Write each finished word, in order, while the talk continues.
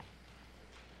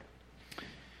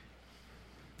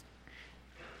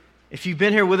If you've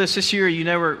been here with us this year, you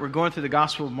know we're going through the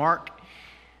Gospel of Mark.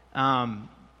 And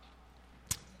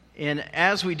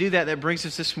as we do that, that brings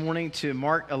us this morning to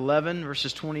Mark 11,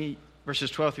 verses 12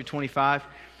 through 25.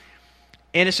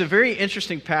 And it's a very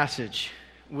interesting passage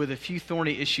with a few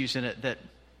thorny issues in it that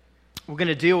we're going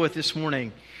to deal with this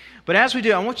morning. But as we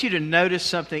do, I want you to notice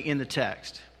something in the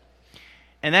text.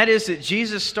 And that is that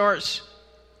Jesus starts,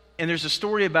 and there's a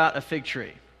story about a fig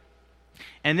tree.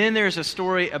 And then there's a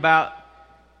story about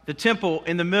the temple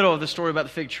in the middle of the story about the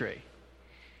fig tree.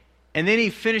 And then he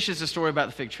finishes the story about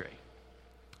the fig tree.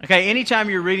 Okay,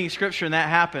 anytime you're reading Scripture and that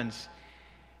happens,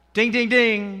 ding, ding,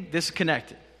 ding, this is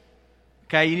connected.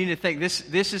 Okay, you need to think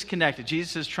this is connected.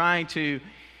 Jesus is trying to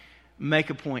make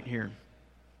a point here.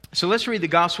 So let's read the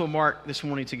Gospel of Mark this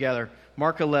morning together.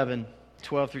 Mark 11,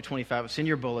 12 through 25. It's in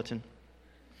your bulletin.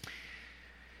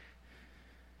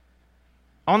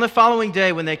 On the following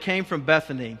day, when they came from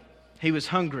Bethany, he was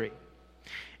hungry.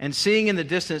 And seeing in the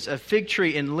distance a fig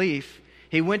tree in leaf,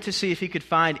 he went to see if he could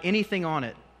find anything on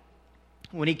it.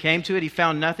 When he came to it, he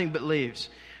found nothing but leaves,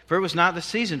 for it was not the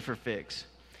season for figs.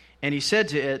 And he said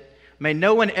to it, "May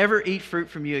no one ever eat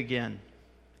fruit from you again."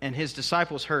 And his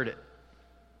disciples heard it.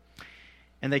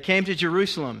 And they came to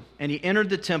Jerusalem, and he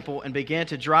entered the temple and began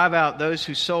to drive out those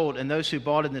who sold and those who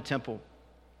bought in the temple.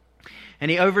 And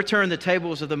he overturned the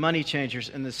tables of the money changers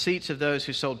and the seats of those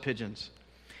who sold pigeons.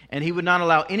 And he would not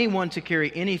allow anyone to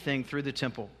carry anything through the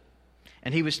temple.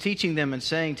 And he was teaching them and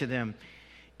saying to them,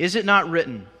 "Is it not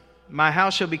written, 'My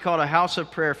house shall be called a house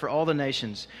of prayer for all the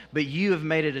nations,' but you have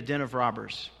made it a den of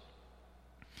robbers."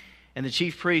 And the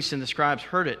chief priests and the scribes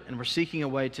heard it and were seeking a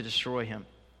way to destroy him.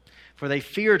 For they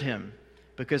feared him,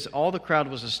 because all the crowd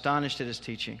was astonished at his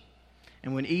teaching.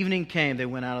 And when evening came, they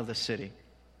went out of the city.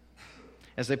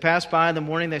 As they passed by in the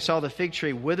morning, they saw the fig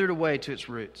tree withered away to its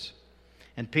roots.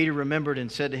 And Peter remembered and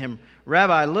said to him,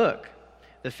 "Rabbi, look,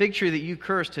 the fig tree that you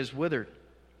cursed has withered."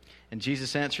 And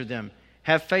Jesus answered them,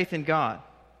 "Have faith in God.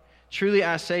 Truly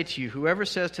I say to you, whoever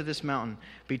says to this mountain,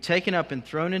 'Be taken up and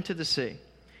thrown into the sea,'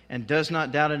 and does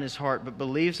not doubt in his heart, but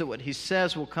believes that what he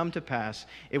says will come to pass,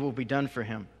 it will be done for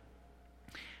him.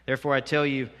 Therefore I tell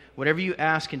you, whatever you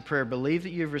ask in prayer, believe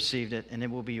that you have received it, and it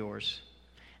will be yours.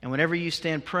 And whenever you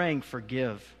stand praying,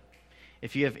 forgive,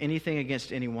 if you have anything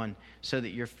against anyone, so that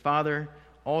your Father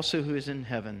also who is in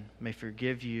heaven may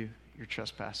forgive you your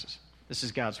trespasses." This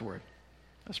is God's word.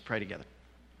 Let's pray together.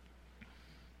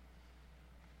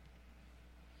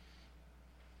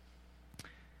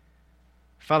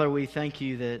 Father, we thank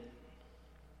you that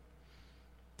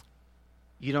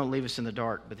you don't leave us in the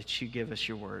dark, but that you give us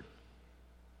your word.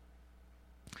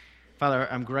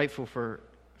 Father, I'm grateful for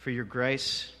your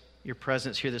grace, your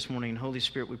presence here this morning. And Holy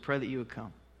Spirit, we pray that you would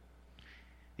come.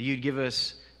 That you'd give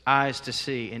us eyes to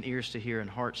see and ears to hear and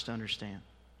hearts to understand.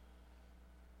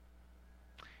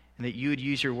 And that you would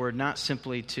use your word not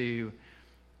simply to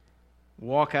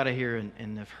walk out of here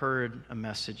and have heard a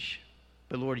message,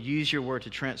 but Lord, use your word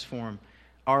to transform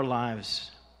our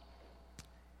lives,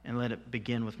 and let it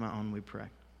begin with my own, we pray.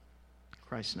 In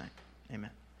Christ's name,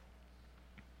 amen.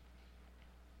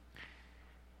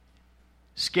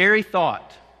 Scary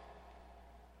thought.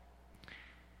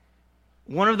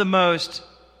 One of the most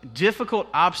difficult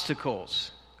obstacles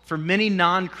for many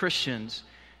non-Christians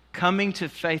coming to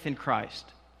faith in Christ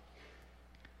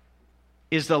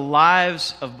is the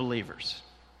lives of believers.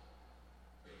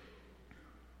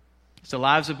 It's the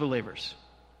lives of believers.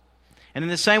 And in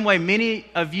the same way, many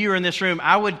of you are in this room,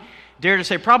 I would dare to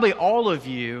say probably all of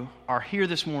you are here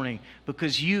this morning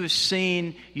because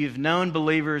you've known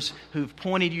believers who've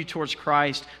pointed you towards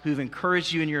Christ, who've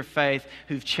encouraged you in your faith,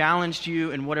 who've challenged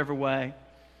you in whatever way,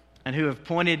 and who have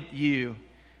pointed you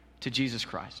to Jesus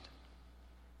Christ.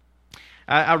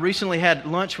 I recently had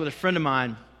lunch with a friend of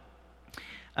mine,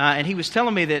 and he was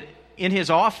telling me that in his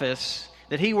office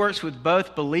that he works with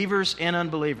both believers and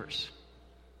unbelievers.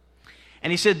 And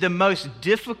he said the most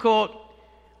difficult,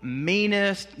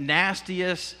 meanest,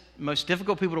 nastiest, most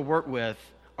difficult people to work with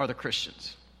are the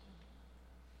Christians.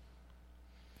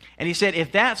 And he said,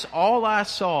 if that's all I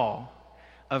saw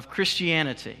of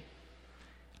Christianity,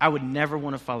 I would never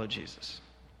want to follow Jesus.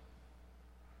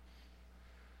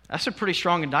 That's a pretty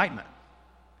strong indictment.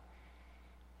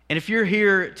 And if you're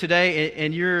here today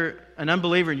and you're an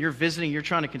unbeliever and you're visiting, you're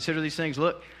trying to consider these things,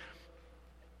 look,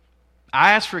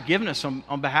 I ask forgiveness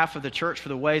on behalf of the church for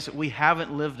the ways that we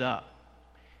haven't lived up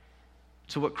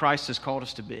to what Christ has called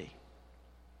us to be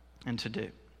and to do.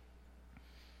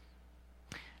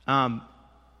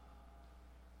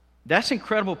 That's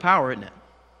incredible power, isn't it,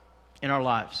 in our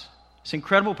lives? It's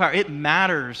incredible power. It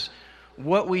matters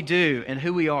what we do and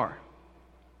who we are.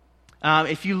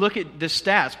 If you look at the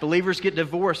stats, believers get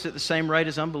divorced at the same rate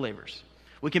as unbelievers.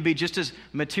 We can be just as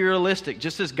materialistic,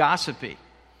 just as gossipy,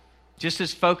 just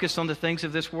as focused on the things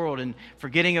of this world and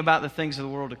forgetting about the things of the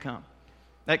world to come.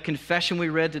 That confession we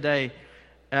read today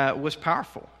was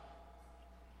powerful.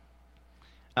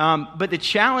 But the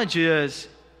challenge is,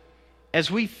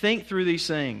 as we think through these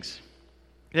things,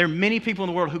 there are many people in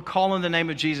the world who call on the name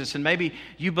of Jesus, and maybe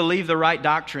you believe the right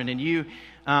doctrine, and you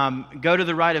go to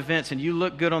the right events, and you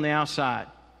look good on the outside,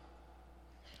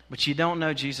 but you don't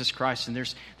know Jesus Christ, and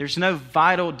there's no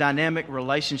vital, dynamic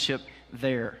relationship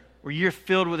there where you're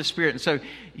filled with the Spirit, and so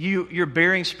you're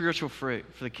bearing spiritual fruit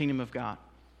for the kingdom of God.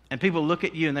 And people look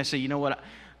at you and they say, you know what,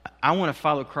 I want to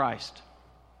follow Christ.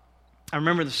 I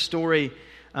remember the story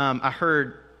I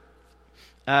heard,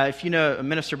 if you know a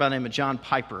minister by the name of John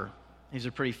Piper. He's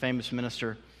a pretty famous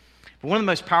minister. But one of the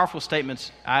most powerful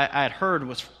statements I had heard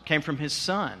came from his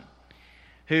son,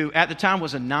 who at the time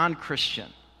was a non-Christian.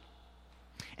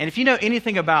 And if you know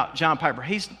anything about John Piper,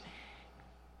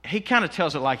 he kind of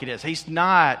tells it like it is. He's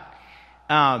not,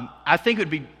 I think it would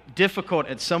be difficult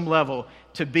at some level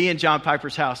to be in John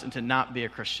Piper's house and to not be a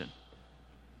Christian.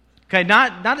 Okay,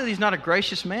 not that he's not a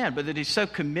gracious man, but that he's so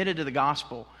committed to the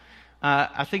gospel.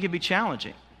 I think it'd be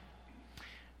challenging.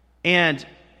 And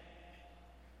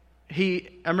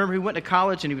I remember he went to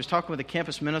college and he was talking with a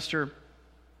campus minister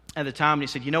at the time, and he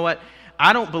said, you know what,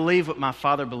 I don't believe what my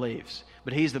father believes,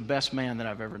 but he's the best man that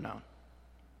I've ever known.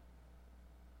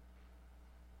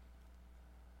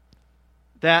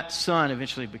 That son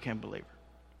eventually became a believer.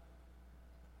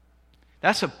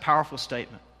 That's a powerful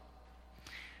statement.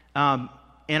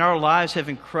 And our lives have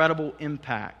incredible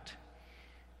impact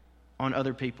on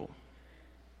other people.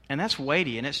 And that's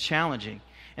weighty and it's challenging.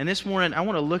 And this morning, I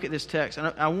want to look at this text.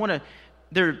 And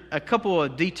there are a couple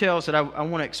of details that I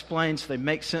want to explain so they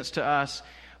make sense to us.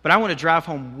 But I want to drive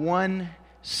home one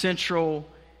central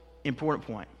important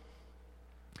point.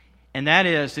 And that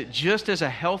is that just as a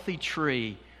healthy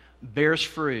tree bears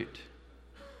fruit,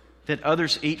 that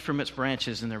others eat from its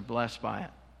branches and they're blessed by it,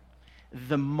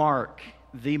 the mark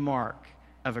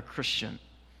of a Christian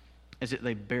is that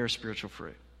they bear spiritual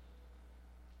fruit.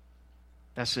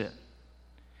 That's it.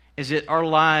 Is that our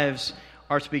lives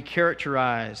are to be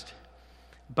characterized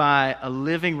by a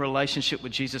living relationship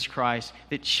with Jesus Christ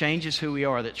that changes who we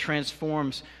are, that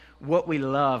transforms what we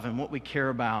love and what we care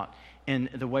about in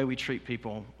the way we treat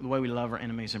people, the way we love our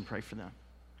enemies and pray for them.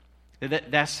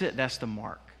 That's it. That's the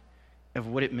mark of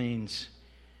what it means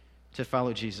to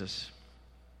follow Jesus.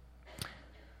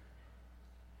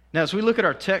 Now, as we look at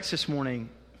our text this morning,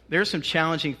 there are some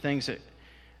challenging things that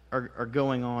are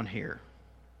going on here.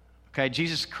 Okay,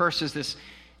 Jesus curses this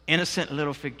innocent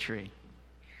little fig tree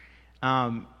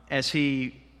as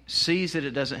he sees that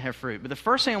it doesn't have fruit. But the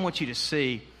first thing I want you to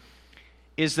see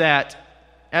is that,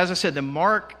 as I said, the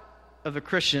mark of the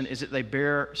Christian is that they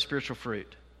bear spiritual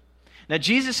fruit. Now,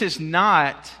 Jesus is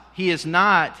not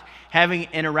having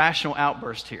an irrational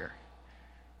outburst here.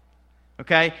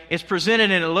 Okay? It's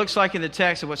presented and it looks like in the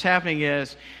text that what's happening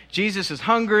is Jesus is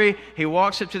hungry, he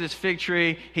walks up to this fig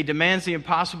tree, he demands the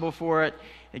impossible for it,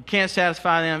 it can't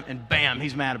satisfy them, and bam,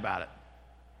 he's mad about it.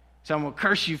 So I'm going to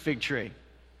curse you, fig tree.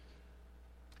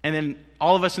 And then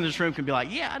all of us in this room can be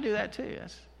like, yeah, I do that too.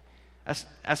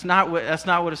 That's not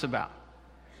what it's about.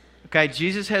 Okay,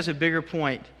 Jesus has a bigger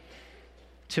point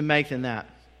to make than that.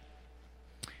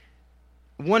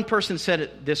 One person said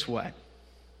it this way: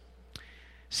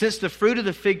 since the fruit of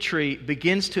the fig tree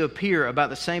begins to appear about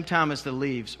the same time as the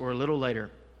leaves, or a little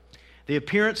later, the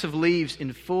appearance of leaves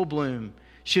in full bloom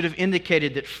should have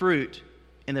indicated that fruit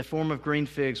in the form of green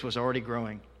figs was already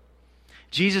growing.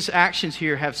 Jesus' actions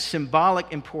here have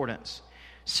symbolic importance,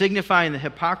 signifying the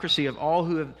hypocrisy of all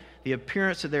who have the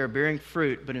appearance that they are bearing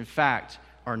fruit, but in fact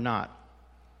are not.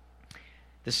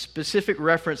 The specific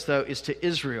reference, though, is to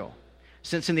Israel,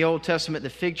 since in the Old Testament the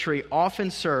fig tree often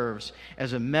serves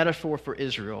as a metaphor for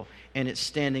Israel and its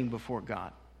standing before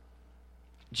God.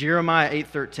 Jeremiah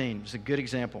 8:13 is a good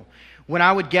example. When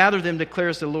I would gather them,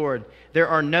 declares the Lord, there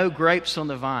are no grapes on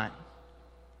the vine,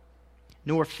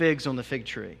 nor figs on the fig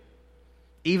tree.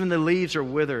 Even the leaves are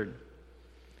withered,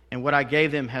 and what I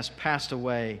gave them has passed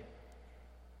away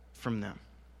from them.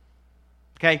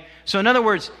 Okay? So in other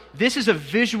words, this is a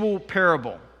visual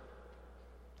parable.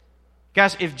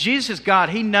 Guys, if Jesus is God,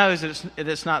 he knows that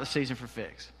it's not the season for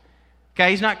figs. Okay?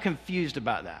 He's not confused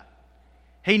about that.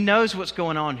 He knows what's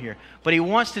going on here. But he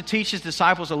wants to teach his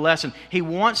disciples a lesson. He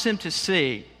wants them to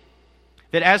see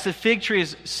that as the fig tree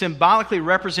symbolically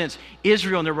represents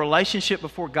Israel and their relationship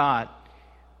before God,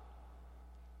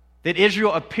 that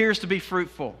Israel appears to be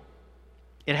fruitful.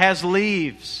 It has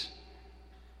leaves,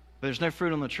 but there's no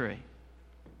fruit on the tree.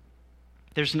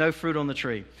 There's no fruit on the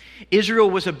tree. Israel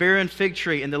was a barren fig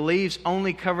tree, and the leaves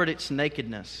only covered its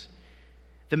nakedness.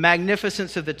 The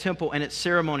magnificence of the temple and its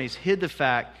ceremonies hid the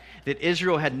fact that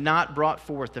Israel had not brought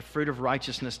forth the fruit of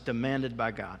righteousness demanded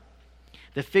by God.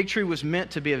 The fig tree was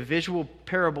meant to be a visual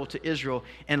parable to Israel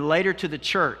and later to the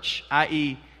church,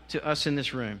 i.e., to us in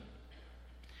this room.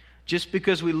 Just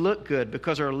because we look good,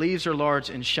 because our leaves are large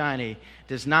and shiny,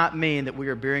 does not mean that we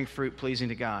are bearing fruit pleasing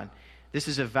to God. This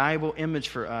is a valuable image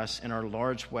for us in our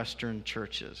large Western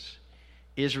churches.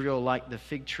 Israel, like the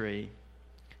fig tree,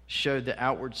 showed the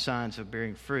outward signs of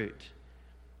bearing fruit,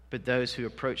 but those who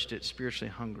approached it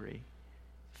spiritually hungry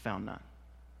found none.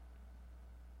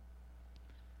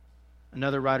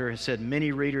 Another writer has said,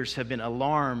 many readers have been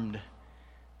alarmed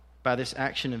by this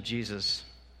action of Jesus.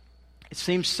 It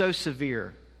seems so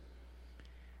severe,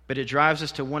 but it drives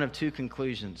us to one of two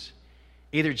conclusions.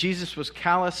 Either Jesus was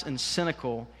callous and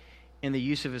cynical in the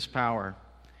use of his power,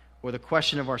 or the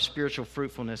question of our spiritual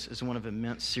fruitfulness is one of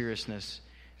immense seriousness,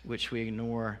 which we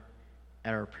ignore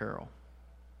at our peril.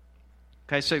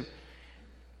 Okay, so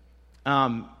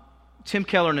Tim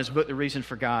Keller in his book, The Reason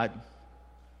for God,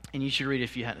 and you should read it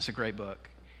if you haven't, it's a great book.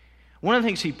 One of the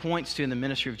things he points to in the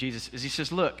ministry of Jesus is he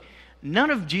says, look,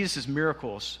 none of Jesus'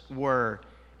 miracles were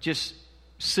just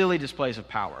silly displays of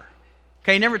power.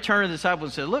 Okay, he never turned to the disciples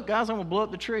and said, look, guys, I'm going to blow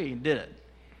up the tree, and did it.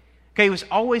 Okay, he was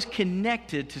always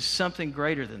connected to something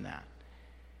greater than that.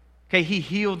 Okay, he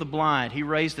healed the blind, he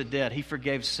raised the dead, he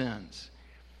forgave sins.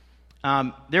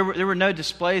 There were no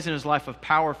displays in his life of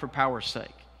power for power's sake.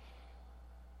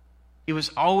 It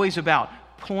was always about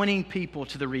pointing people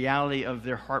to the reality of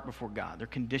their heart before God, their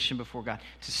condition before God,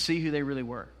 to see who they really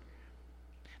were.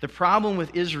 The problem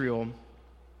with Israel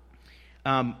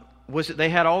was that they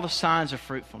had all the signs of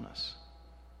fruitfulness,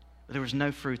 but there was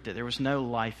no fruit there. There was no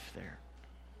life there.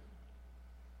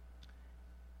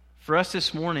 For us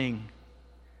this morning,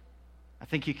 I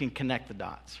think you can connect the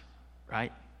dots,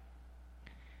 right?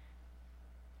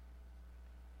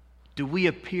 Do we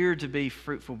appear to be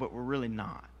fruitful, but we're really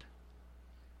not?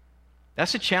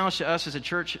 That's a challenge to us as a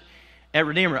church at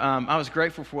Redeemer. I was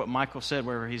grateful for what Michael said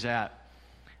wherever he's at.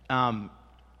 That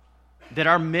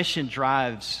our mission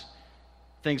drives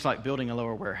things like building a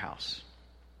lower warehouse.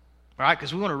 All right?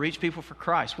 Because we want to reach people for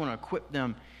Christ. We want to equip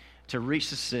them to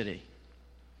reach the city.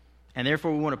 And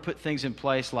therefore, we want to put things in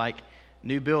place like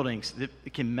new buildings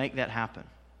that can make that happen.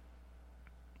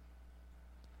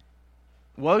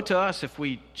 Woe to us if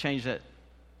we change that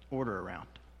order around,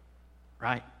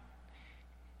 right?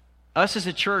 Us as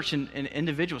a church and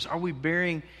individuals, are we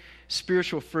bearing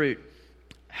spiritual fruit?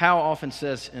 How often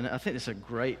says, and I think this is a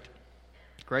great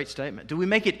statement, do we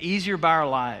make it easier by our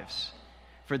lives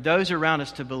for those around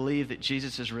us to believe that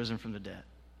Jesus is risen from the dead?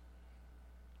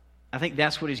 I think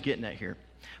that's what he's getting at here.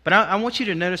 But I want you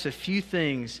to notice a few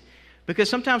things, because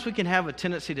sometimes we can have a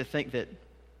tendency to think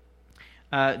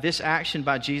that this action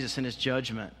by Jesus and his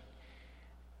judgment,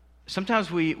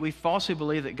 sometimes we falsely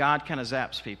believe that God kind of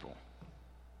zaps people.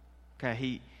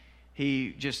 Okay,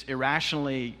 he just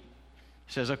irrationally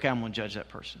says, okay, I'm going to judge that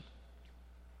person.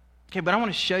 Okay, but I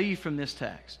want to show you from this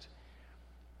text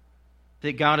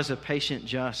that God is a patient,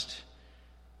 just,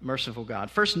 merciful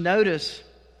God. First, notice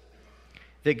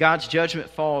that God's judgment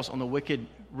falls on the wicked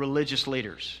religious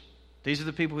leaders. These are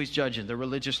the people he's judging, the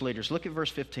religious leaders. Look at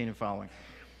verse 15 and following.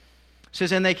 It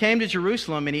says, and they came to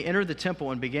Jerusalem, and he entered the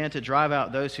temple and began to drive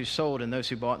out those who sold and those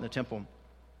who bought in the temple.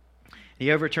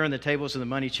 He overturned the tables of the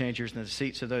money changers and the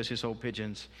seats of those who sold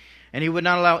pigeons. And he would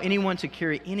not allow anyone to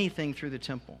carry anything through the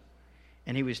temple.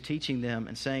 And he was teaching them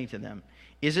and saying to them,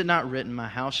 is it not written, my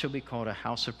house shall be called a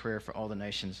house of prayer for all the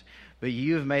nations, but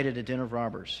you have made it a den of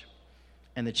robbers?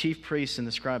 And the chief priests and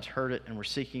the scribes heard it and were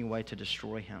seeking a way to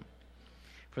destroy him.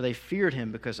 For they feared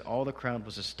him because all the crowd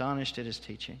was astonished at his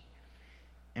teaching.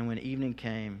 And when evening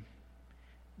came,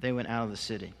 they went out of the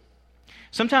city.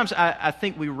 Sometimes I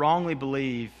think we wrongly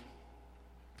believe,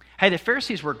 hey, the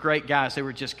Pharisees were great guys. They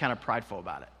were just kind of prideful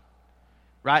about it,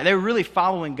 right? They were really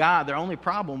following God. Their only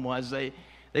problem was they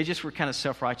just were kind of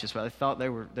self-righteous about it. They thought they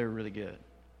were really good.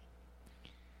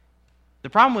 The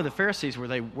problem with the Pharisees were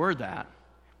they were that,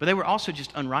 but they were also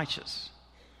just unrighteous.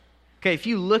 Okay, if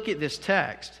you look at this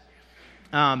text,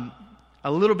 a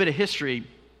little bit of history,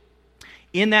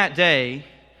 in that day,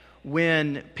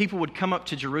 when people would come up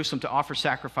to Jerusalem to offer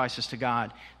sacrifices to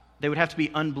God, they would have to be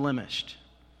unblemished.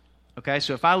 Okay,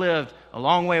 so if I lived a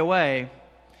long way away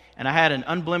and I had an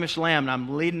unblemished lamb and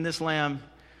I'm leading this lamb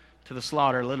to the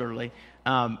slaughter, literally,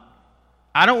 I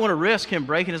don't want to risk him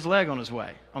breaking his leg on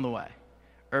the way,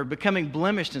 or becoming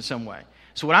blemished in some way.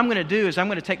 So what I'm going to do is I'm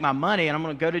going to take my money and I'm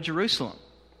going to go to Jerusalem,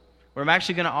 where I'm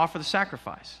actually going to offer the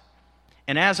sacrifice.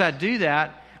 And as I do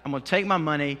that, I'm going to take my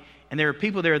money, and there are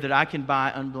people there that I can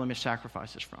buy unblemished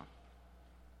sacrifices from.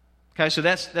 Okay, so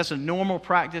that's a normal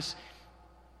practice,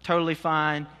 totally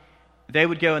fine. They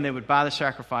would go and they would buy the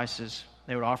sacrifices.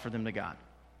 They would offer them to God.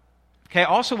 Okay,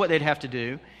 also what they'd have to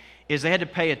do is they had to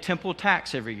pay a temple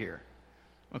tax every year.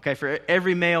 Okay, for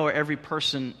every male or every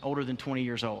person older than 20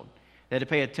 years old. They had to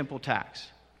pay a temple tax.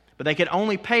 But they could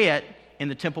only pay it in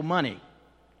the temple money.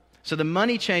 So the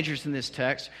money changers in this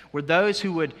text were those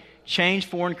who would change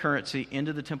foreign currency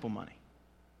into the temple money.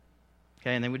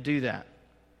 Okay, and they would do that.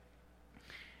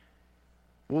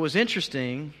 What was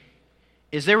interesting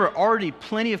is there were already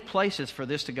plenty of places for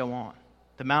this to go on.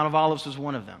 The Mount of Olives was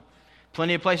one of them.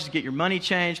 Plenty of places to get your money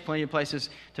changed, plenty of places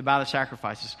to buy the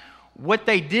sacrifices. What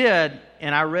they did,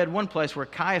 and I read one place where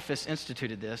Caiaphas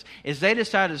instituted this, is they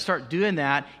decided to start doing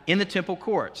that in the temple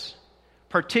courts,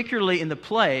 particularly in the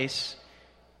place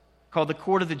called the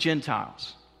Court of the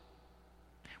Gentiles,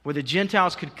 where the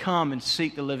Gentiles could come and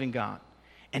seek the living God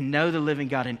and know the living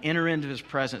God and enter into His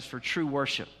presence for true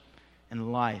worship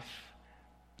and life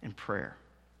and prayer.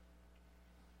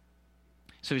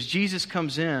 So as Jesus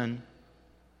comes in,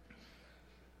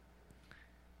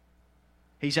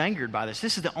 He's angered by this.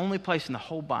 This is the only place in the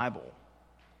whole Bible,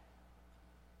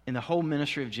 in the whole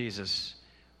ministry of Jesus,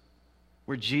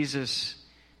 where Jesus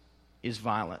is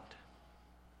violent.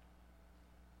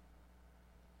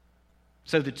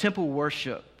 So the temple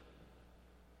worship,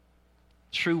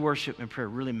 true worship and prayer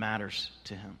really matters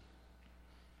to Him.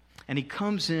 And He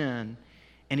comes in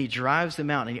and He drives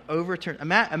them out and He overturns.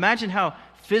 Imagine how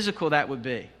physical that would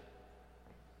be.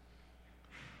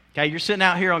 Okay, you're sitting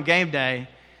out here on game day,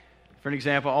 for an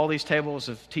example, all these tables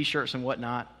of T-shirts and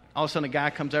whatnot. All of a sudden a guy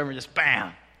comes over and just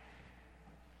bam.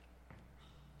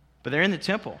 But they're in the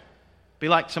temple. Be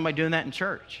like somebody doing that in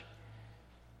church.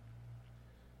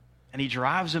 And He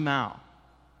drives them out.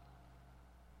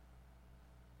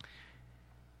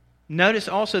 Notice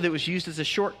also that it was used as a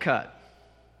shortcut.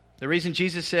 The reason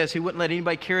Jesus says He wouldn't let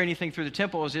anybody carry anything through the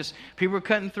temple is just people were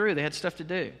cutting through. They had stuff to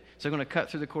do. So they're going to cut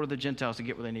through the court of the Gentiles to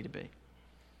get where they need to be.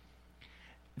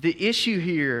 The issue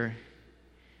here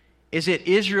is that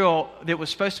Israel, that was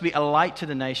supposed to be a light to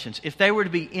the nations, if they were to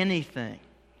be anything,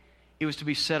 it was to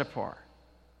be set apart.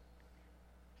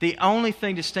 The only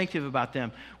thing distinctive about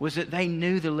them was that they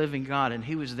knew the living God and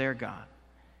He was their God.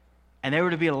 And they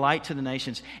were to be a light to the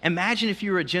nations. Imagine if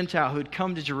you were a Gentile who had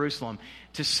come to Jerusalem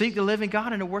to seek the living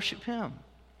God and to worship Him.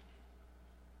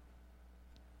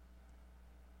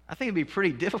 I think it'd be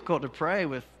pretty difficult to pray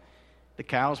with the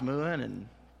cows mooing and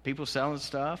people selling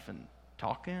stuff and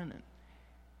talking. And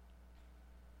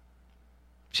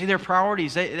see, their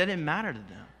priorities, they didn't matter to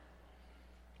them.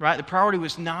 Right? The priority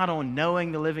was not on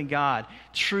knowing the living God,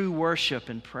 true worship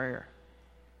and prayer.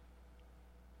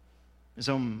 It was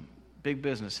on big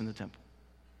business in the temple.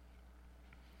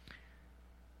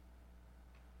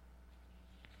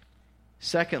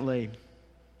 Secondly,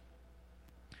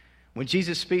 when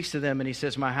Jesus speaks to them and He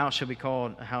says, "My house shall be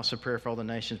called a house of prayer for all the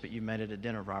nations, but you made it a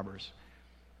den of robbers."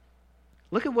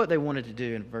 Look at what they wanted to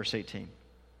do in verse 18.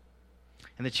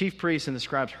 And the chief priests and the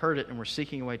scribes heard it and were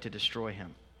seeking a way to destroy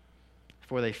Him,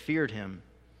 for they feared Him,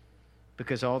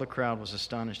 because all the crowd was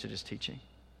astonished at His teaching.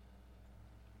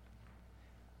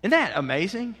 Isn't that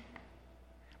amazing?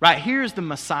 Right, here's the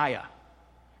Messiah,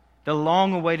 the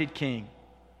long-awaited King,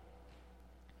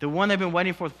 the one they've been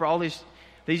waiting for all these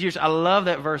years. I love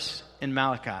that verse in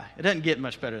Malachi. It doesn't get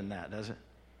much better than that, does it?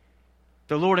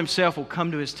 The Lord Himself will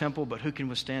come to His temple, but who can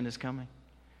withstand His coming?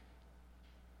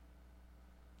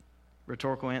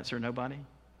 Rhetorical answer, nobody.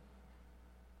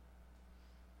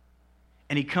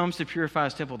 And He comes to purify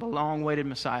His temple, the long-awaited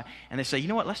Messiah. And they say, you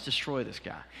know what, let's destroy this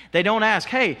guy. They don't ask,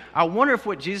 hey, I wonder if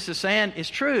what Jesus is saying is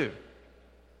true.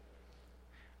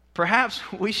 Perhaps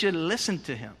we should listen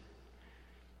to Him.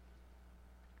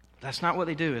 That's not what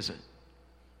they do, is it?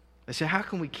 They say, how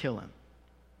can we kill Him?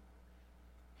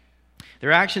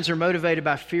 Their actions are motivated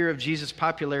by fear of Jesus'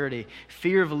 popularity,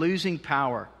 fear of losing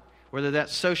power, whether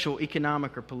that's social,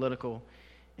 economic, or political,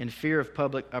 and fear of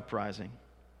public uprising,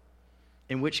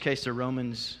 in which case the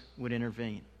Romans would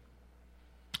intervene.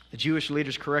 The Jewish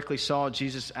leaders correctly saw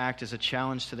Jesus' act as a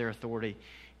challenge to their authority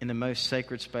in the most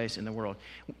sacred space in the world.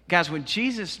 Guys, when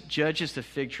Jesus judges the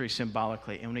fig tree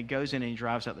symbolically, and when He goes in and He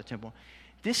drives out the temple,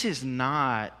 this is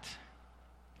not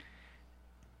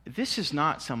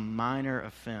some minor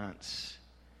offense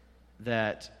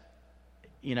that,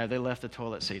 you know, they left the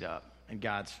toilet seat up and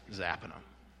God's zapping them.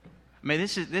 I mean,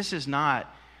 this is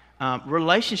not,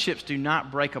 relationships do not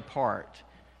break apart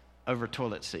over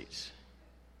toilet seats,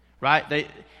 right?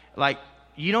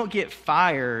 You don't get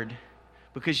fired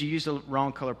because you use the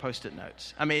wrong color Post-it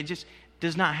notes. I mean, it just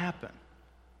does not happen.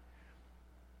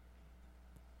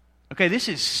 Okay, this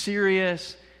is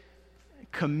serious,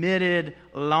 committed,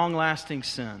 long-lasting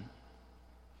sin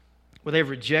where they've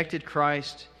rejected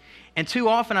Christ. And too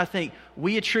often, I think,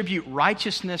 we attribute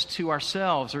righteousness to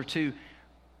ourselves or to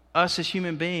us as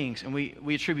human beings, and we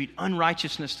attribute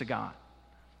unrighteousness to God.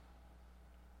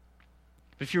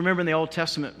 But if you remember in the Old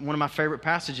Testament, one of my favorite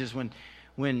passages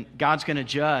when God's going to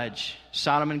judge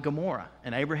Sodom and Gomorrah,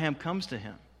 and Abraham comes to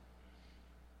him.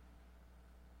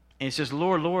 And he says,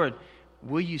 Lord, Lord,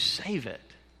 will you save it?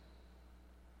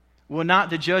 Will not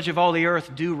the judge of all the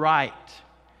earth do right?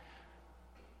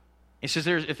 He says,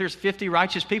 if there's 50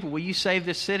 righteous people, will you save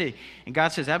this city? And God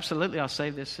says, absolutely, I'll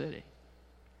save this city.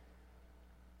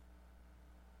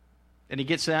 And he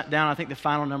gets that down, I think the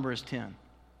final number is 10.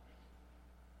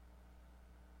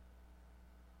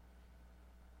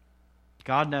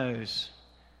 God knows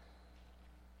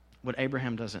what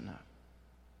Abraham doesn't know.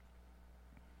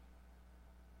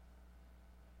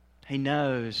 He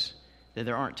knows that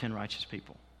there aren't 10 righteous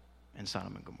people in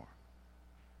Sodom and Gomorrah.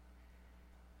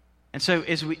 And so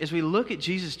as we look at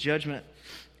Jesus' judgment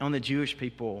on the Jewish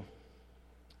people,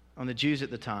 on the Jews at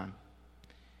the time,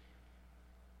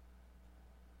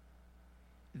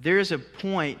 there is a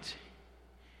point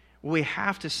where we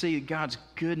have to see God's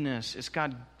goodness. It's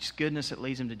God's goodness that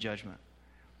leads him to judgment.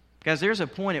 Guys, there's a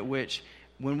point at which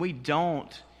when we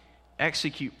don't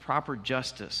execute proper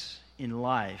justice in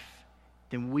life,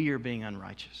 then we are being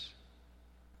unrighteous.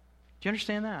 Do you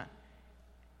understand that?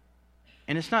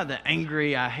 And it's not the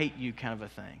angry, I hate you kind of a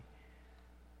thing,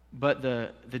 but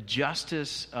the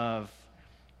justice that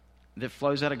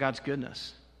flows out of God's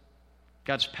goodness,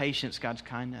 God's patience, God's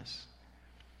kindness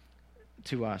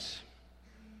to us.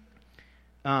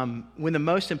 When the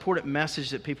most important message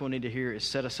that people need to hear is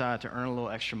set aside to earn a little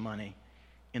extra money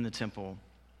in the temple,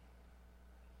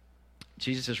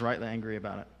 Jesus is rightly angry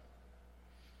about it.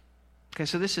 Okay,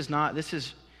 so this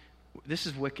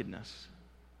is wickedness.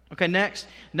 Okay, next,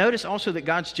 notice also that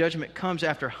God's judgment comes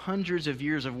after hundreds of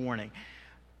years of warning.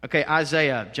 Okay,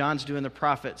 Isaiah, John's doing the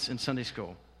prophets in Sunday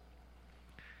school.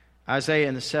 Isaiah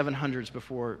in the 700s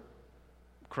before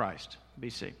Christ,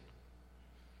 BC.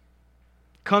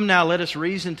 Come now, let us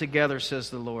reason together, says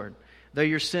the Lord. Though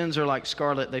your sins are like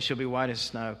scarlet, they shall be white as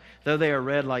snow. Though they are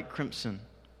red like crimson,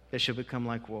 they shall become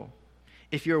like wool.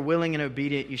 If you are willing and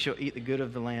obedient, you shall eat the good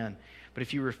of the land. But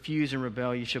if you refuse and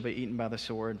rebel, you shall be eaten by the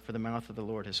sword, for the mouth of the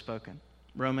Lord has spoken.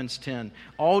 Romans 10.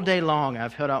 All day long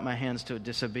I've held out my hands to a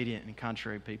disobedient and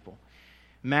contrary people.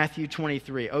 Matthew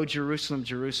 23. O Jerusalem,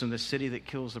 Jerusalem, the city that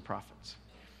kills the prophets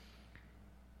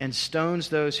and stones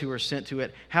those who are sent to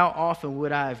it. How often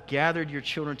would I have gathered your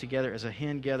children together as a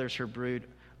hen gathers her brood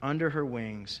under her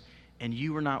wings, and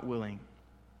you were not willing.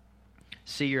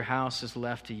 See, your house is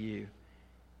left to you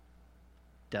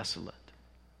desolate.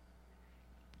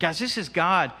 Guys, this is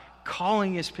God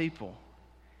calling his people.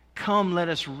 Come, let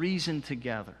us reason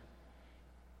together.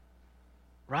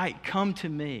 Right? Come to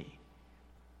me.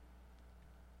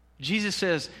 Jesus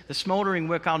says, the smoldering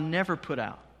wick I'll never put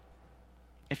out.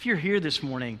 If you're here this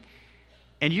morning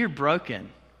and you're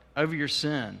broken over your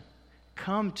sin,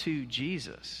 come to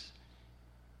Jesus.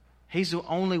 He's the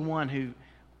only one who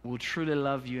will truly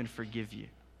love you and forgive you.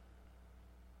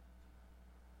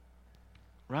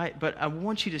 Right? But I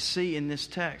want you to see in this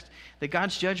text that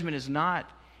God's judgment is not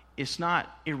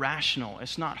irrational.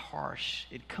 It's not harsh.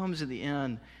 It comes at the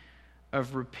end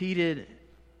of repeated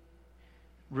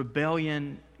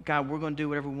rebellion. God, we're going to do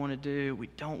whatever we want to do. We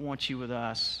don't want you with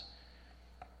us.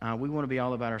 We want to be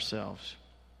all about ourselves.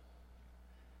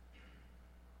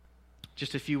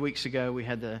 Just a few weeks ago, we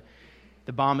had the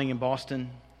bombing in Boston.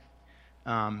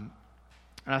 And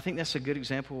I think that's a good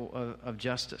example of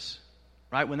justice.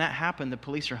 Right? When that happened, the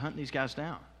police are hunting these guys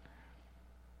down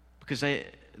because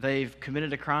they've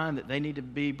committed a crime that they need to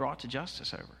be brought to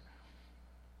justice over.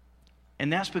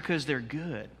 And that's because they're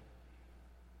good.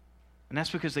 And that's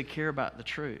because they care about the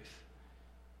truth.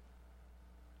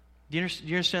 Do you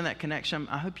understand that connection?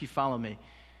 I hope you follow me.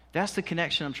 That's the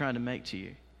connection I'm trying to make to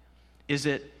you. Is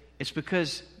that it's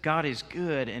because God is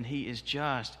good and he is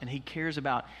just and he cares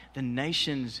about the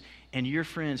nations and your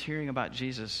friends hearing about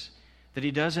Jesus that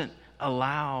he doesn't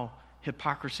allow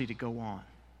hypocrisy to go on.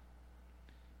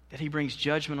 That he brings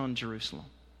judgment on Jerusalem.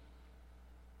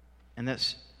 And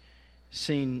that's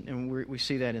seen, and we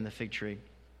see that in the fig tree.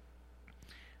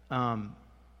 So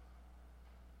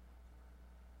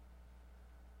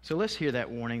let's hear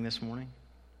that warning this morning.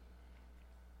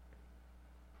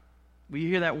 Will you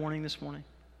hear that warning this morning?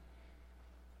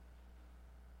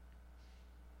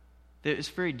 That it's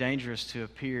very dangerous to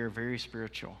appear very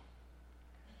spiritual.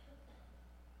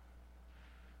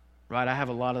 Right, I have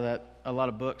a lot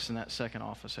of books in that second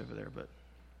office over there, but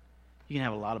You can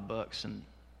have a lot of books and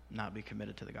not be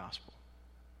committed to the gospel,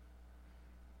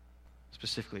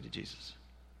 specifically to Jesus.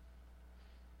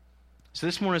 So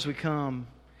this morning as we come,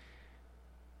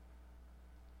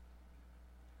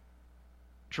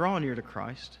 draw near to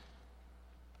Christ.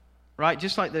 Right?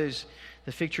 Just like the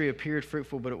fig tree appeared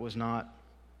fruitful, but it was not.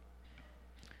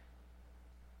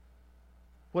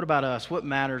 What about us? What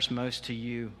matters most to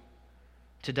you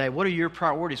today? What are your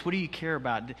priorities? What do you care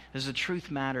about? Does the truth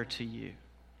matter to you?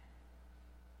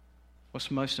 What's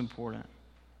most important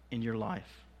in your life?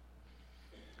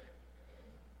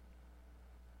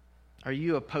 Are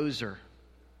you a poser,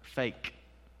 fake,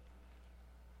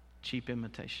 cheap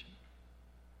imitation?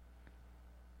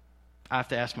 I have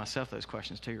to ask myself those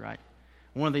questions too, right?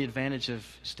 One of the advantages of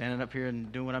standing up here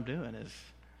and doing what I'm doing is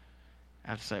I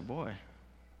have to say, boy,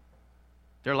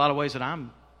 there are a lot of ways that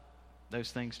I'm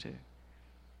those things too.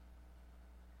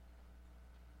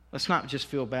 Let's not just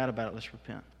feel bad about it. Let's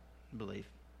repent and believe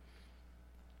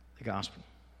the gospel.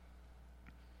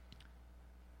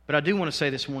 But I do want to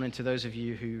say this morning to those of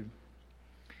you who,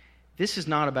 this is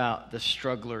not about the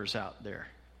strugglers out there.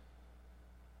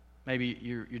 Maybe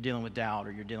you're dealing with doubt,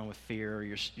 or you're dealing with fear, or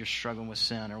you're struggling with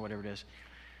sin, or whatever it is.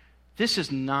 This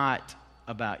is not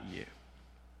about you.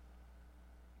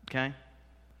 Okay?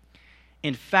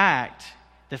 In fact,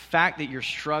 the fact that you're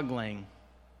struggling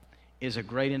is a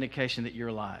great indication that you're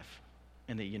alive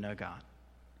and that you know God.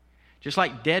 Just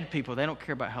like dead people, they don't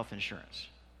care about health insurance,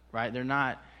 right? They're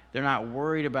not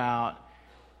worried about,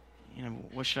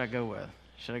 what should I go with?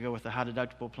 Should I go with the high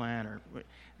deductible plan? Or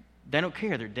they don't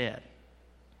care. They're dead,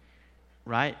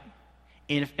 right?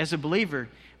 And as a believer,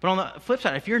 but on the flip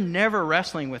side, if you're never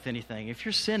wrestling with anything, if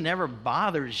your sin never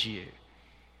bothers you,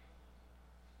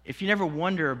 if you never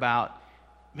wonder about,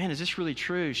 man, is this really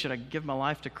true? Should I give my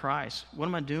life to Christ? What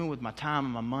am I doing with my time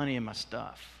and my money and my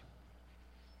stuff?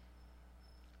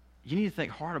 You need to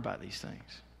think hard about these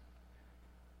things.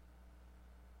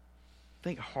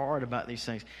 Think hard about these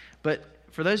things. But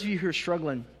for those of you who are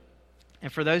struggling,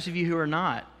 and for those of you who are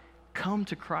not, come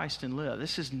to Christ and live.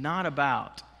 This is not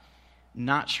about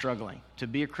not struggling. To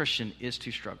be a Christian is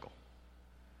to struggle.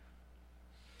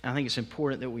 And I think it's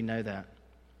important that we know that.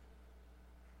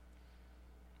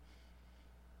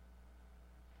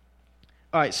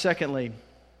 All right, secondly,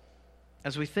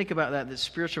 as we think about that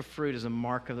spiritual fruit is a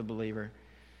mark of the believer.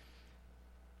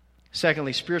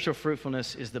 Secondly, spiritual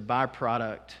fruitfulness is the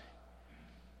byproduct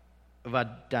of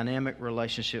a dynamic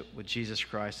relationship with Jesus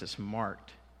Christ that's marked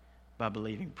by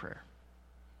believing prayer.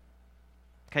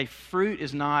 Okay, fruit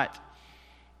is not,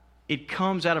 it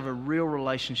comes out of a real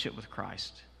relationship with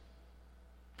Christ.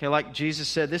 Okay, like Jesus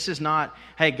said, this is not,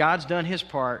 hey, God's done his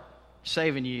part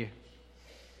saving you.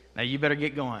 Now you better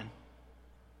get going.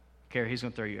 Okay, he's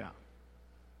going to throw you out.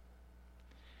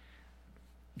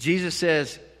 Jesus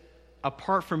says,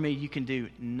 apart from me, you can do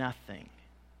nothing,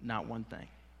 not one thing.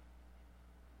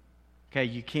 Okay,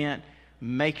 you can't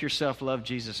make yourself love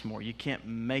Jesus more. You can't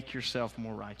make yourself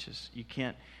more righteous. You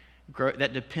can't grow.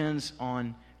 That depends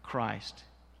on Christ.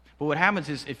 But what happens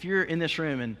is if you're in this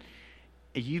room and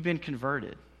you've been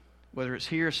converted, whether it's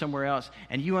here or somewhere else,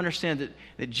 and you understand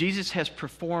that Jesus has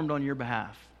performed on your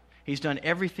behalf. He's done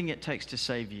everything it takes to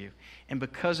save you. And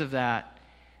because of that,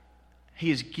 he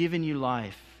has given you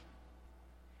life.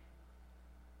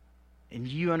 And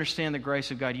you understand the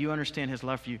grace of God. You understand his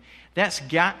love for you. That's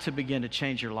got to begin to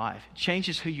change your life. It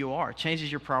changes who you are. It changes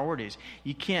your priorities.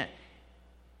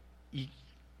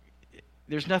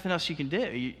 There's nothing else you can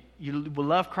do. You will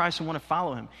love Christ and want to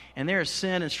follow him. And there is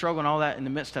sin and struggle and all that in the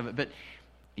midst of it. But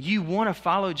you want to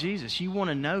follow Jesus. You want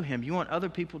to know him. You want other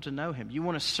people to know him. You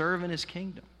want to serve in his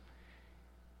kingdom.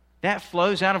 That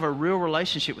flows out of a real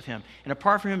relationship with him. And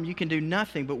apart from him, you can do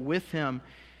nothing. But with him,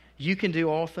 you can do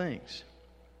all things.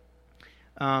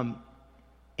 And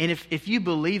if you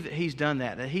believe that he's done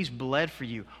that he's bled for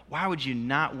you, why would you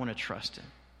not want to trust him?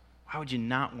 Why would you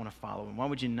not want to follow him? Why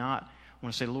would you not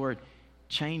want to say, Lord,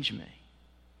 change me?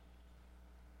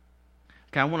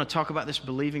 Okay, I want to talk about this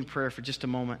believing prayer for just a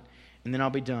moment, and then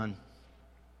I'll be done.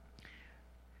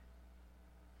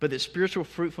 But that spiritual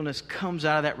fruitfulness comes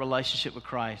out of that relationship with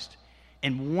Christ.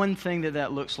 And one thing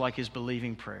that looks like is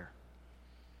believing prayer.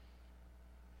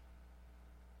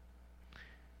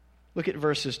 Look at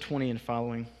verses 20 and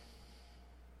following.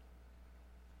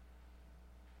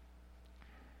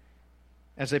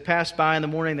 As they passed by in the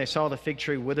morning, they saw the fig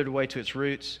tree withered away to its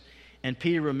roots. And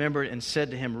Peter remembered and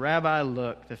said to him, Rabbi,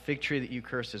 look, the fig tree that you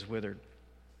cursed is withered.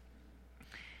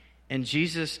 And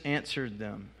Jesus answered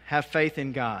them, have faith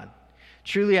in God.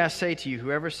 Truly I say to you,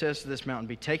 whoever says to this mountain,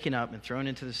 be taken up and thrown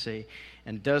into the sea,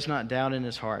 and does not doubt in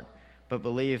his heart, but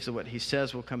believes that what he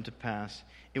says will come to pass,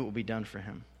 it will be done for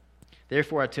him.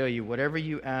 Therefore, I tell you, whatever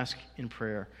you ask in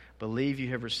prayer, believe you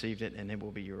have received it, and it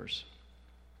will be yours.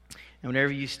 And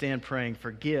whenever you stand praying,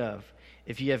 forgive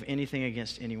if you have anything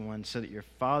against anyone, so that your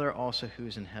Father also who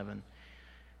is in heaven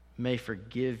may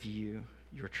forgive you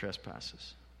your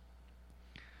trespasses.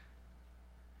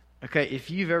 Okay, if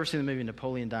you've ever seen the movie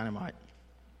Napoleon Dynamite,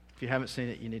 if you haven't seen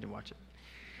it, you need to watch it.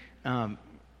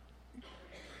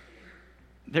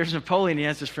 There's Napoleon, he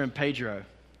has his friend Pedro,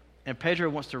 and Pedro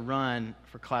wants to run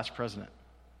for class president.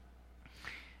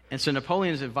 And so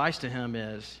Napoleon's advice to him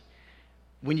is,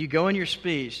 when you go in your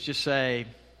speech, just say,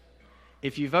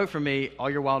 if you vote for me, all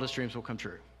your wildest dreams will come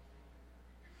true.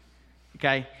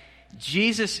 Okay?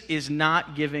 Jesus is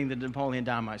not giving the Napoleon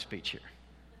Dynamite speech here.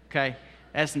 Okay?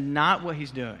 That's not what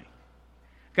he's doing.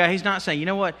 Okay? He's not saying, you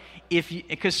know what?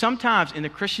 Because sometimes in the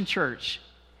Christian church,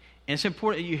 and it's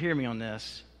important that you hear me on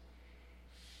this,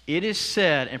 it is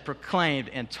said and proclaimed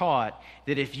and taught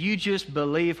that if you just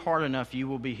believe hard enough, you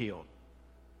will be healed.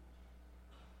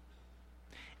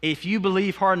 If you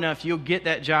believe hard enough, you'll get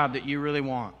that job that you really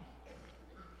want.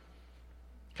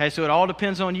 Okay, so it all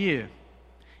depends on you.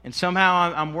 And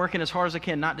somehow I'm working as hard as I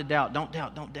can not to doubt. Don't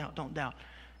doubt, don't doubt, don't doubt.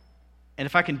 And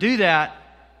if I can do that,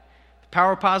 the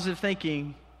power of positive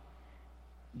thinking,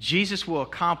 Jesus will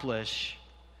accomplish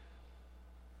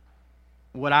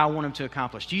what I want him to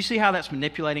accomplish. Do you see how that's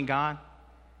manipulating God?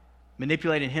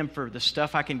 Manipulating him for the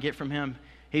stuff I can get from him.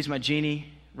 He's my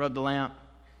genie, rub the lamp,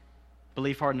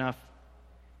 believe hard enough.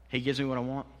 He gives me what I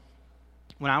want.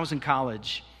 When I was in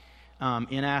college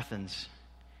in Athens,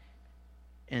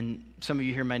 and some of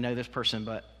you here may know this person,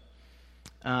 but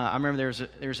I remember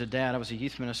there was a dad. I was a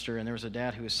youth minister, and there was a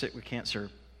dad who was sick with cancer.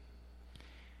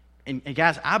 And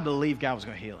guys, I believed God was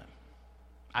going to heal him.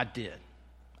 I did.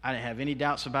 I didn't have any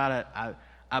doubts about it.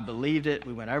 I believed it.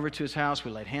 We went over to his house.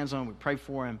 We laid hands on him. We prayed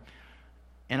for him.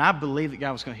 And I believed that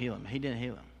God was going to heal him. He didn't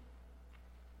heal him.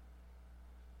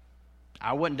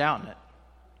 I wasn't doubting it.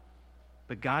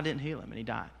 But God didn't heal him, and he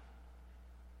died.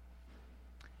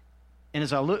 And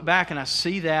as I look back and I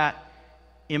see that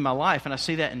in my life, and I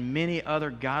see that in many other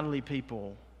godly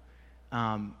people,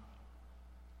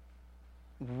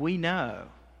 we know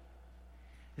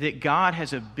that God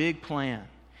has a big plan,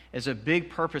 has a big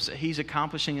purpose that he's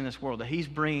accomplishing in this world, that he's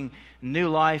bringing new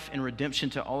life and redemption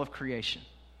to all of creation.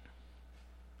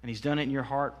 And he's done it in your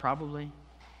heart, probably.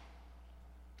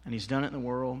 And he's done it in the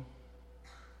world.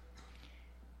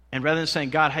 And rather than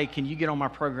saying, God, hey, can you get on my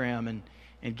program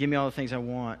and give me all the things I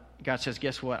want? God says,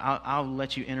 guess what? I'll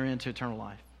let you enter into eternal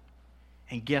life.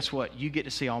 And guess what? You get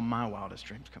to see all my wildest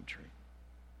dreams come true.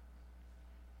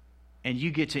 And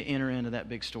you get to enter into that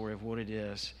big story of what it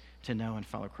is to know and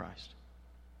follow Christ.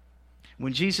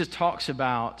 When Jesus talks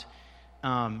about,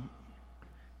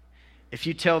 if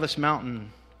you tell this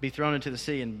mountain, be thrown into the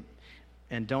sea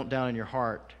and don't doubt in your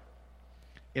heart,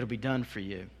 it'll be done for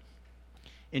you.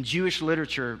 In Jewish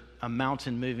literature, a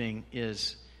mountain moving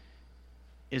is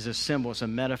a symbol, it's a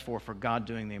metaphor for God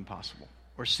doing the impossible,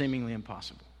 or seemingly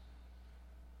impossible.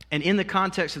 And in the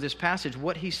context of this passage,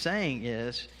 what he's saying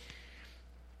is,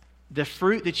 the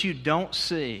fruit that you don't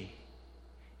see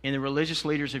in the religious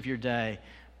leaders of your day,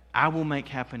 I will make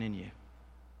happen in you.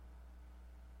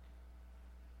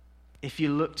 If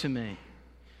you look to me.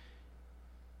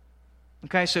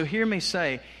 Okay, so hear me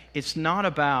say, it's not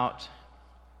about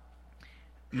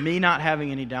me not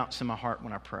having any doubts in my heart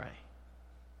when I pray.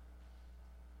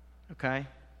 Okay?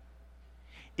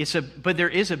 But there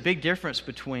is a big difference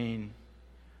between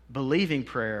believing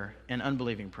prayer and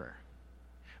unbelieving prayer.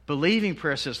 Believing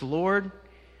prayer says, Lord,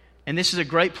 and this is a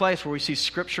great place where we see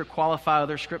Scripture qualify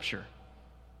other Scripture.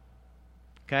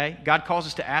 Okay? God calls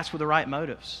us to ask with the right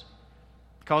motives.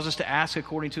 He calls us to ask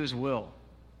according to his will.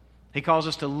 He calls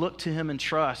us to look to him and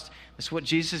trust. That's what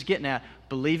Jesus is getting at,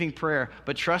 believing prayer,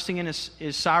 but trusting in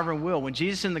his sovereign will. When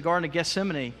Jesus in the Garden of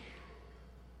Gethsemane,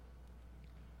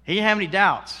 he didn't have any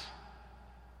doubts,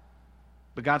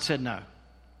 but God said no.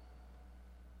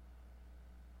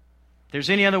 If there's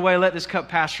any other way, let this cup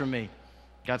pass from me.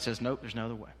 God says, nope, there's no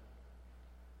other way.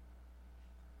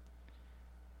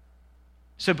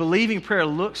 So believing prayer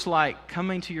looks like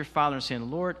coming to your Father and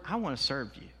saying, Lord, I want to serve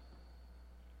you.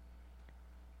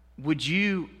 Would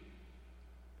you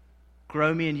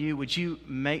grow me in you? Would you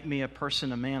make me a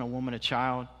person, a man, a woman, a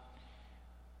child?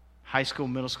 High school,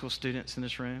 middle school students in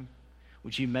this room?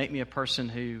 Would you make me a person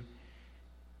who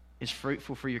is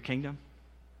fruitful for your kingdom?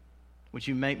 Would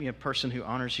you make me a person who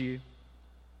honors you?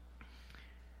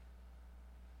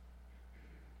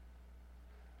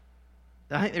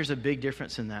 I think there's a big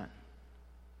difference in that.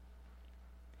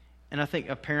 And I think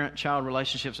a parent-child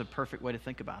relationship is a perfect way to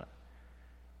think about it.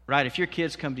 Right? If your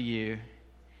kids come to you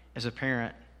as a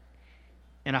parent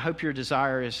And I hope your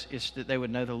desire is that they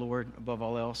would know the Lord above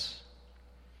all else.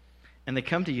 And they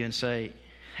come to you and say,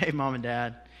 hey, Mom and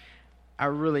Dad, I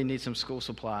really need some school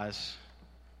supplies.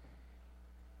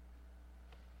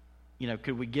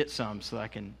 Could we get some so that I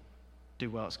can do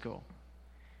well at school?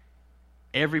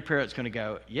 Every parent's going to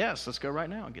go, yes, let's go right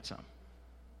now and get some.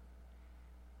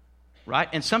 Right?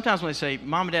 And sometimes when they say,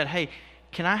 Mom and Dad, hey,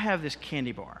 can I have this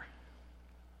candy bar?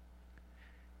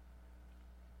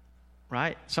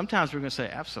 Right? Sometimes we're going to say,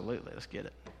 absolutely, let's get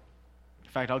it.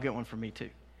 In fact, I'll get one for me too.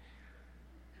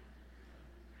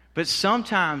 But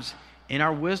sometimes in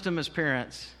our wisdom as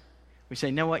parents, we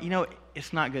say,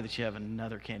 it's not good that you have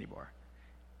another candy bar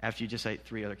after you just ate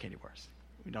 3 other candy bars.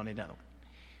 We don't need another one.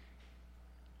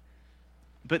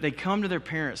 But they come to their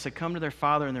parents, they come to their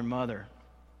father and their mother,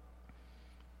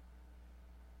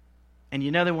 and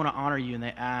they want to honor you, and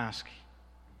they ask,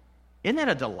 isn't that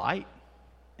a delight?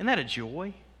 Isn't that a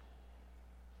joy?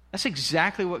 That's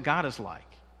exactly what God is like.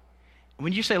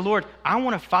 When you say, Lord, I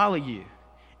want to follow you,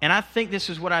 and I think this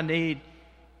is what I need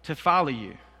to follow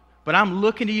you, but I'm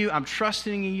looking to you, I'm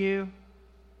trusting in you,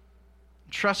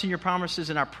 trusting your promises,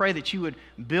 and I pray that you would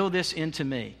build this into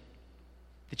me,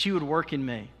 that you would work in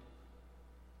me.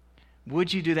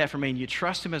 Would you do that for me? And you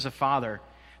trust him as a father.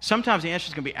 Sometimes the answer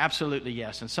is going to be absolutely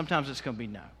yes, and sometimes it's going to be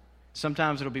no.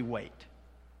 Sometimes it'll be wait.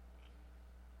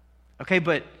 Okay,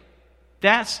 but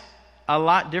that's a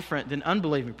lot different than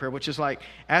unbelieving prayer, which is like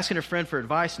asking a friend for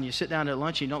advice and you sit down at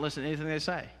lunch and you don't listen to anything they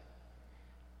say.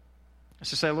 It's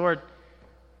to say, Lord,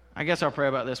 I guess I'll pray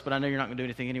about this, but I know you're not going to do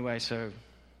anything anyway, so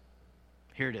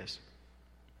here it is.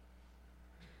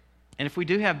 And if we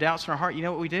do have doubts in our heart, you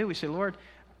know what we do? We say, Lord,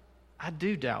 I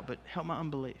do doubt, but help my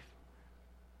unbelief.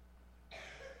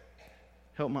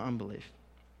 Help my unbelief.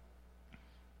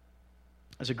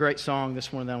 There's a great song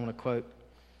this morning that I want to quote.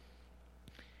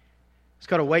 It's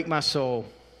called Awake My Soul.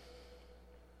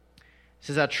 It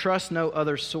says, I trust no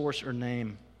other source or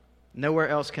name. Nowhere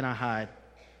else can I hide.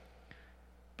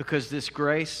 Because this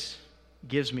grace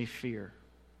gives me fear.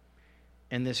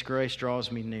 And this grace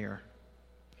draws me near.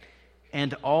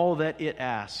 And all that it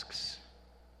asks,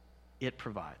 it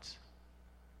provides.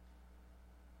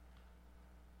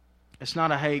 It's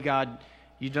not a, hey, God,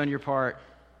 you've done your part.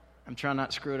 I'm trying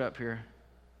not to screw it up here.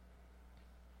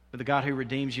 But the God who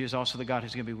redeems you is also the God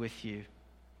who's going to be with you,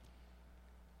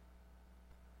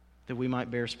 that we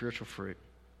might bear spiritual fruit.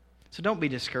 So don't be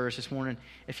discouraged this morning.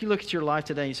 If you look at your life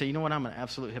today and you say, you know what, I'm an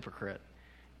absolute hypocrite.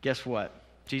 Guess what?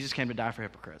 Jesus came to die for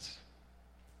hypocrites.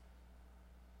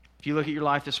 If you look at your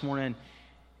life this morning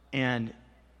and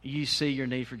you see your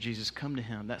need for Jesus, come to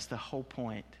him. That's the whole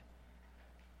point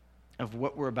of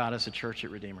what we're about as a church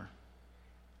at Redeemer.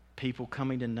 People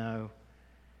coming to know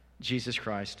Jesus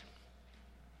Christ.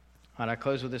 All right, I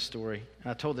close with this story.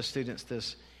 I told the students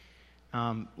this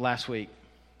last week,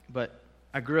 but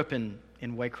I grew up in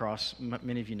Waycross.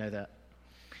 Many of you know that.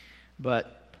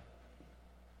 But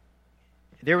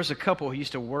there was a couple who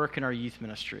used to work in our youth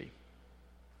ministry.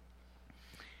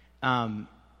 And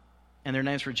their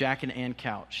names were Jack and Ann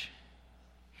Couch.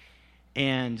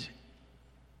 And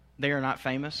they are not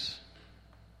famous.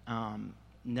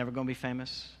 Never going to be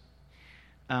famous.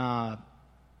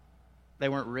 They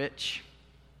weren't rich.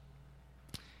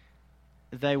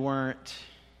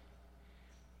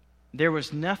 There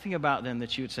was nothing about them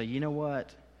that you would say, you know what?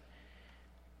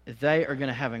 They are going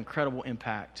to have incredible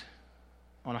impact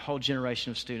on a whole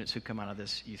generation of students who come out of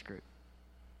this youth group.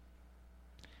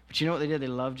 But you know what they did? They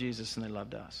loved Jesus and they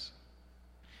loved us.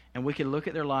 And we could look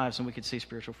at their lives and we could see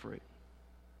spiritual fruit.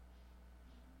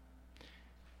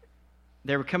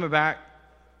 They were coming back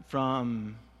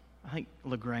from, I think,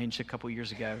 LaGrange a couple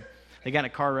years ago. They got in a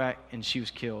car wreck and she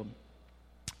was killed.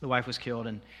 The wife was killed,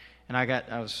 and I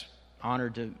was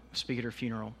honored to speak at her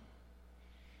funeral.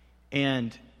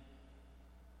 And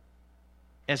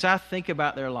as I think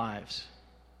about their lives,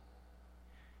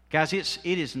 guys, it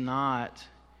is not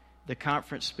the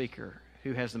conference speaker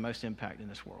who has the most impact in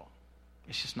this world.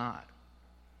 It's just not.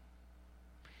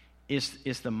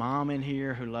 It's the mom in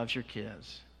here who loves your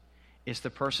kids. It's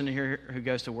the person in here who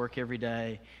goes to work every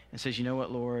day and says, you know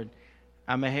what, Lord,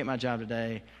 I may hate my job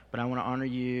today, but I want to honor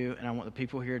you, and I want the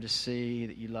people here to see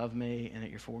that you love me and that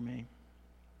you're for me.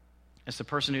 It's the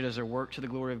person who does their work to the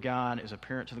glory of God, is a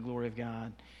parent to the glory of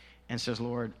God, and says,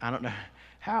 Lord, I don't know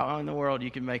how in the world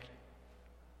you can make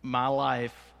my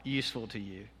life useful to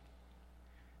you,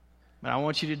 but I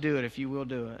want you to do it if you will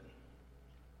do it.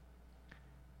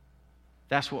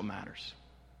 That's what matters.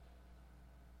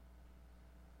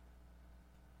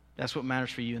 That's what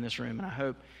matters for you in this room, and I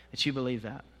hope that you believe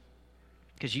that.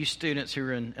 Because you students who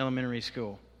are in elementary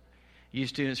school, you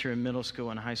students who are in middle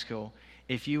school and high school,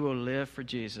 if you will live for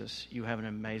Jesus, you have an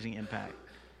amazing impact.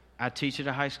 I teach at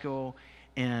a high school,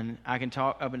 and I can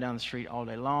talk up and down the street all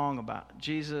day long about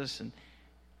Jesus,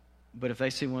 but if they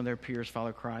see one of their peers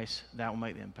follow Christ, that will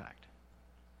make the impact.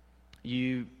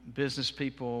 You business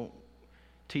people,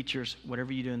 teachers,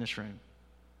 whatever you do in this room,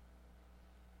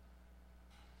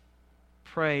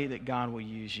 pray that God will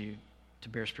use you to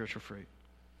bear spiritual fruit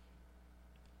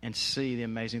and see the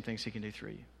amazing things He can do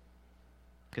through you.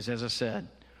 Because as I said,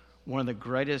 one of the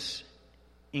greatest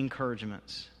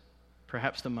encouragements,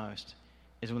 perhaps the most,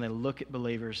 is when they look at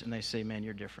believers and they say, man,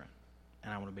 you're different,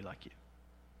 and I want to be like you.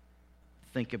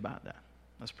 Think about that.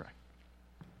 Let's pray.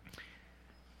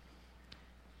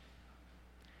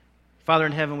 Father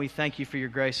in heaven, we thank you for your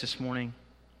grace this morning.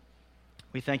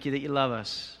 We thank you that you love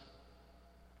us.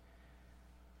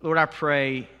 Lord, I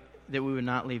pray that we would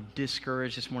not leave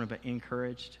discouraged this morning, but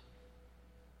encouraged.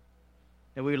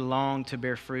 That we would long to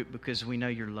bear fruit because we know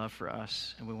your love for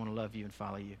us, and we want to love you and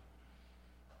follow you.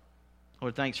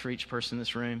 Lord, thanks for each person in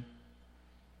this room.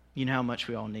 You know how much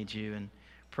we all need you, and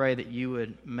pray that you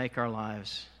would make our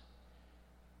lives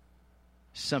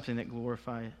something that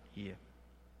glorifies you.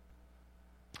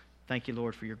 Thank you,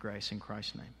 Lord, for your grace. In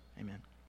Christ's name, amen.